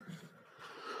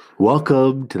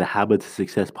Welcome to the Habits of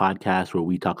Success podcast, where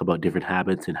we talk about different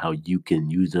habits and how you can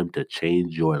use them to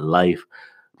change your life.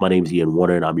 My name is Ian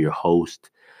Warner, and I'm your host.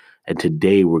 And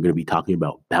today we're going to be talking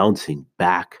about bouncing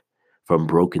back from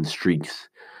broken streaks.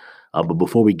 But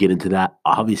before we get into that,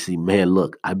 obviously, man,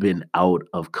 look, I've been out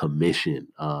of commission.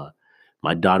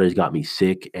 My daughter's got me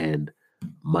sick, and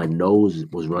my nose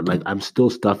was running. Like, I'm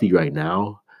still stuffy right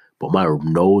now, but my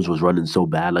nose was running so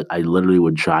bad. Like, I literally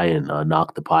would try and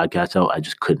knock the podcast out. I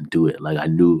just couldn't do it. Like, I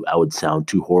knew I would sound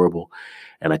too horrible,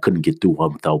 and I couldn't get through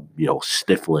one without,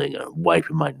 sniffling and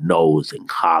wiping my nose and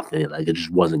coughing. Like, it just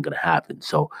wasn't going to happen.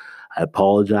 So I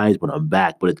apologize, but I'm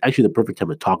back. But it's actually the perfect time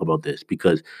to talk about this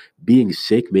because being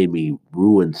sick made me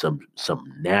ruin some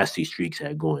nasty streaks I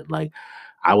had going. Like,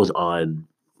 I was on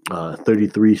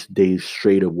 33 days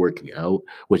straight of working out,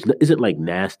 which isn't like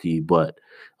nasty, but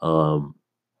um,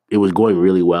 it was going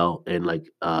really well. And like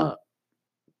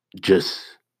just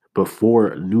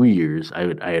before New Year's, I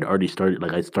had already started.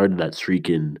 Like I started that streak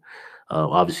in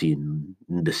obviously in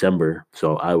December,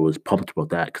 so I was pumped about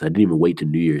that because I didn't even wait to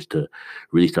New Year's to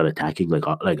really start attacking. Like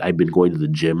I've been going to the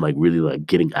gym, like really like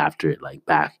getting after it, like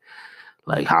back,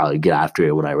 like how I get after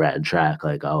it when I ran track.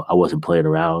 Like I wasn't playing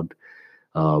around.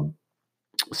 Um,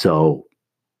 so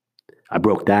I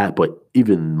broke that, but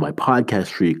even my podcast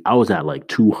streak, I was at like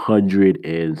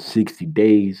 260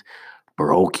 days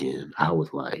broken. I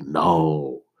was like,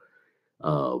 no,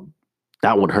 um,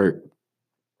 that one hurt.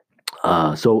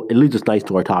 So it leads us nice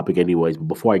to our topic, anyways. But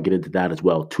before I get into that as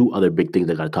well, two other big things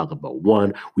I got to talk about.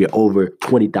 One, we are over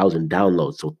 20,000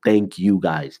 downloads. So thank you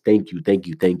guys. Thank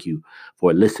you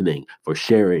for listening, for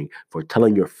sharing, for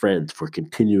telling your friends, for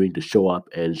continuing to show up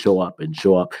and show up and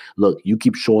show up. Look, you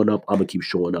keep showing up, I'm going to keep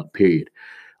showing up, period.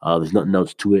 There's nothing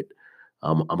else to it.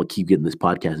 I'm going to keep getting this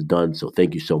podcast done. So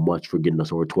thank you so much for getting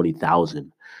us over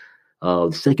 20,000.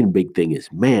 The second big thing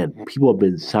is, man, people have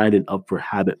been signing up for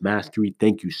Habit Mastery.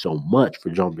 Thank you so much for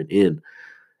jumping in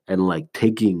and like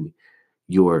taking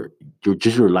your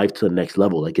life to the next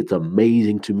level. Like it's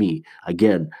amazing to me,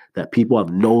 again, that people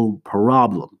have no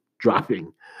problem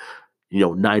dropping,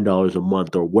 $9 a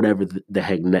month or whatever the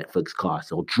heck Netflix costs.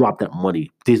 They'll drop that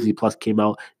money. Disney Plus came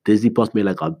out. Disney Plus made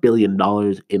like $1 billion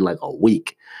in like a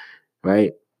week,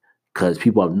 right? Because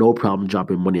people have no problem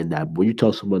dropping money in that. But when you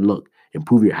tell someone, look,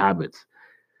 improve your habits,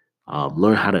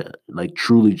 learn how to like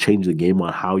truly change the game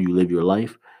on how you live your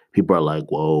life, people are like,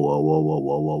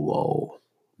 whoa,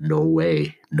 no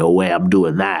way, I'm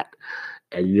doing that.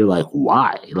 And you're like,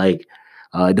 why? Like,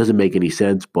 it doesn't make any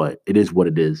sense, but it is what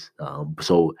it is.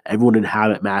 So everyone in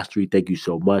Habit Mastery, thank you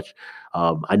so much.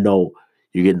 I know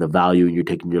you're getting the value and you're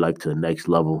taking your life to the next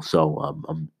level. So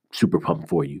I'm super pumped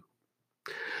for you.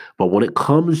 But when it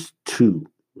comes to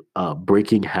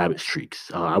breaking habit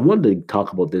streaks, I wanted to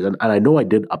talk about this, and I know I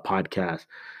did a podcast.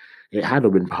 It had to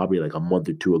have been probably like a month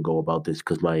or two ago about this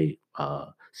because my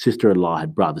sister-in-law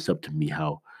had brought this up to me,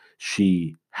 how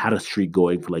she had a streak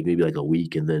going for like maybe like a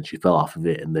week, and then she fell off of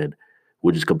it, and then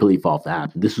would just completely fall off the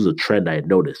app. And this was a trend I had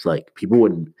noticed. Like people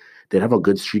would they'd have a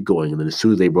good streak going, and then as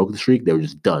soon as they broke the streak, they were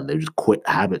just done. They would just quit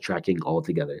habit tracking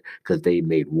altogether because they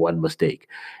made one mistake.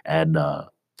 And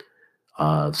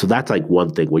so that's like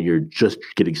one thing when you're just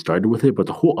getting started with it. But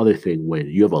the whole other thing when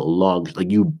you have a long,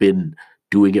 like you've been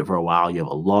doing it for a while, you have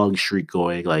a long streak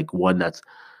going, like one that's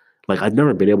like I've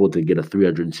never been able to get a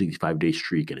 365-day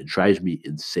streak, and it drives me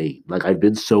insane. Like I've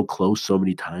been so close so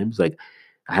many times. Like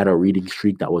I had a reading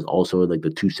streak that was also in like the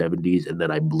 270s, and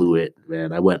then I blew it.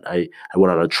 Man, I went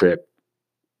on a trip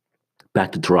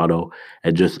back to Toronto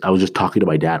and just I was just talking to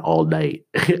my dad all night.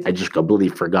 I just completely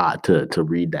forgot to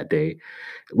read that day,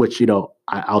 which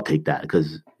I'll take that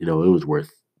because it was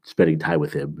worth spending time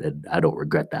with him, and I don't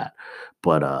regret that.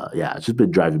 But yeah, it's just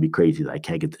been driving me crazy that I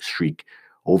can't get the streak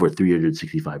over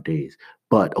 365 days.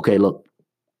 But okay, look,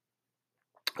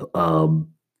 um,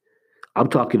 I'm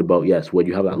talking about, yes, when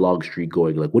you have that long streak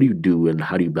going, like what do you do and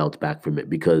how do you bounce back from it?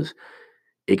 Because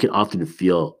it can often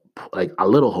feel like a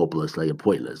little hopeless, like and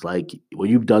pointless. Like when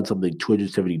you've done something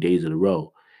 270 days in a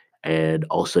row and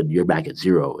all of a sudden you're back at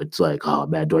zero, it's like, oh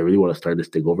man, do I really want to start this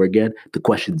thing over again? The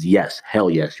question's yes, hell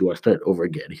yes, you want to start over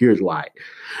again. Here's why.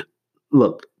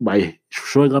 Look, by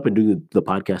showing up and doing the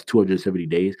podcast 270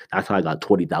 days, that's how I got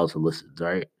 20,000 listens, all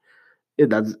right? And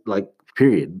that's like,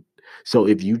 period. So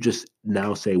if you just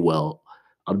now say, well,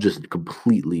 I'm just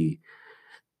completely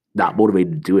not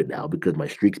motivated to do it now because my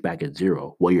streak's back at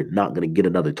zero. Well, you're not going to get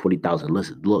another 20,000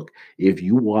 listens. Look, if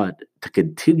you want to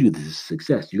continue this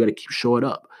success, you got to keep showing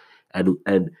up.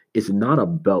 And it's not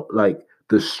about like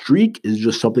the streak is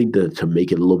just something to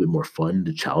make it a little bit more fun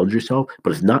to challenge yourself,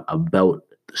 but it's not about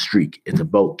the streak. It's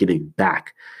about getting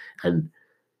back. And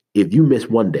if you miss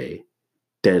one day,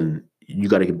 then you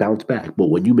got to bounce back. But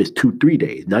when you miss 2, 3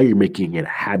 days, now you're making it a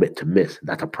habit to miss.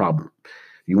 That's a problem.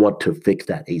 You want to fix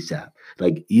that ASAP.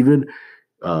 Like even,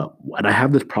 and I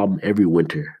have this problem every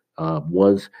winter. Uh,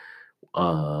 we're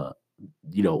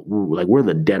in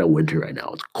the dead of winter right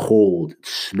now. It's cold,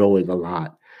 it's snowing a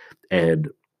lot, and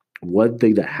one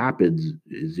thing that happens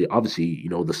is obviously,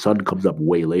 the sun comes up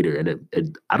way later,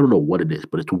 and I don't know what it is,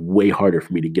 but it's way harder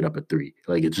for me to get up at 3.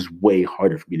 Like it's just way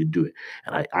harder for me to do it,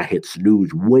 and I hit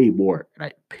snooze way more,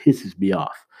 and it pisses me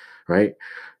off, right?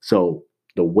 So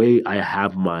the way I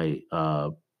have my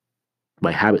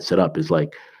habit set up is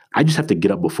like I just have to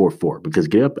get up before 4 because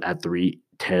getting up at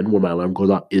 3:10 when my alarm goes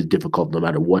off is difficult no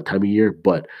matter what time of year.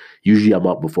 But usually I'm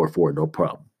up before 4, no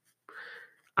problem.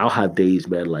 I'll have days,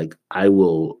 man, like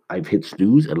I've hit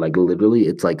snooze and like literally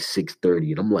it's like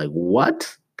 6:30 and I'm like,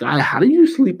 what? Guy, how do you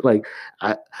sleep? Like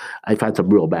I I've had some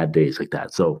real bad days like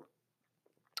that. So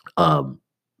um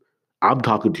I'm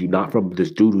talking to you not from this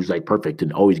dude who's like perfect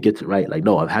and always gets it right. Like,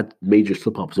 no, I've had major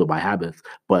slip ups with my habits,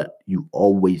 but you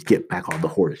always get back on the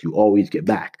horse. You always get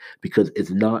back because it's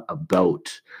not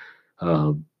about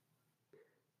um,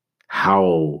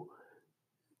 how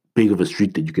big of a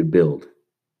streak that you can build.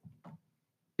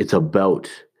 It's about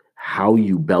how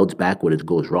you bounce back when it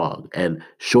goes wrong and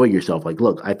showing yourself like,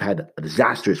 look, I've had a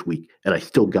disastrous week and I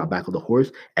still got back on the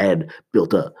horse and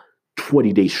built a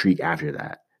 20-day streak after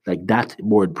that. Like that's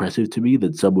more impressive to me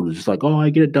than someone who's just like, oh, I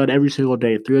get it done every single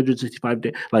day, 365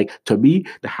 days. Like to me,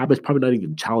 the habit's probably not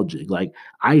even challenging. Like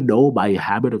I know my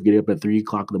habit of getting up at 3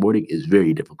 o'clock in the morning is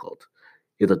very difficult.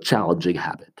 It's a challenging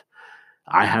habit.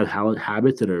 I have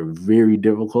habits that are very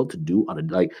difficult to do on a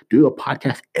like doing a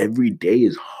podcast every day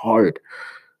is hard,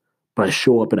 but I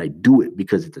show up and I do it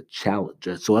because it's a challenge.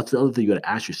 And so that's the other thing you got to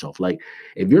ask yourself. Like,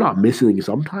 if you're not missing it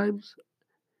sometimes,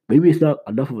 maybe it's not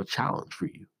enough of a challenge for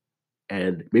you,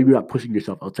 and maybe you're not pushing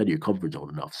yourself outside of your comfort zone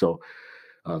enough. So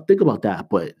think about that.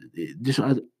 But just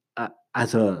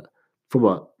as a from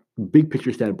a big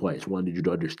picture standpoint, I just wanted you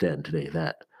to understand today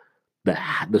that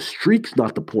the streak's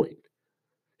not the point.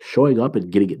 Showing up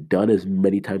and getting it done as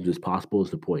many times as possible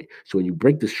is the point. So when you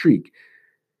break the streak,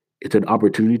 it's an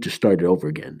opportunity to start it over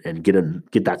again and get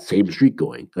that same streak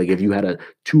going. Like if you had a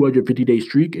 250-day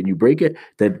streak and you break it,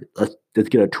 then let's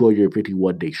get a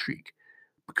 251-day streak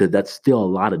because that's still a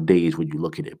lot of days when you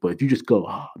look at it. But if you just go,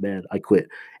 oh man, I quit,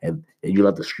 and you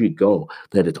let the streak go,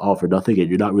 then it's all for nothing, and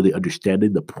you're not really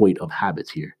understanding the point of habits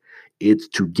here. It's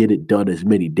to get it done as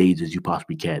many days as you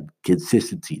possibly can.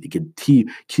 Consistency, to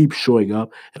keep showing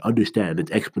up and understand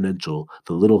it's exponential.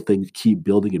 The little things keep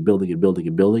building and building and building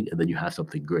and building, and then you have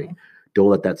something great. Don't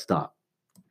let that stop.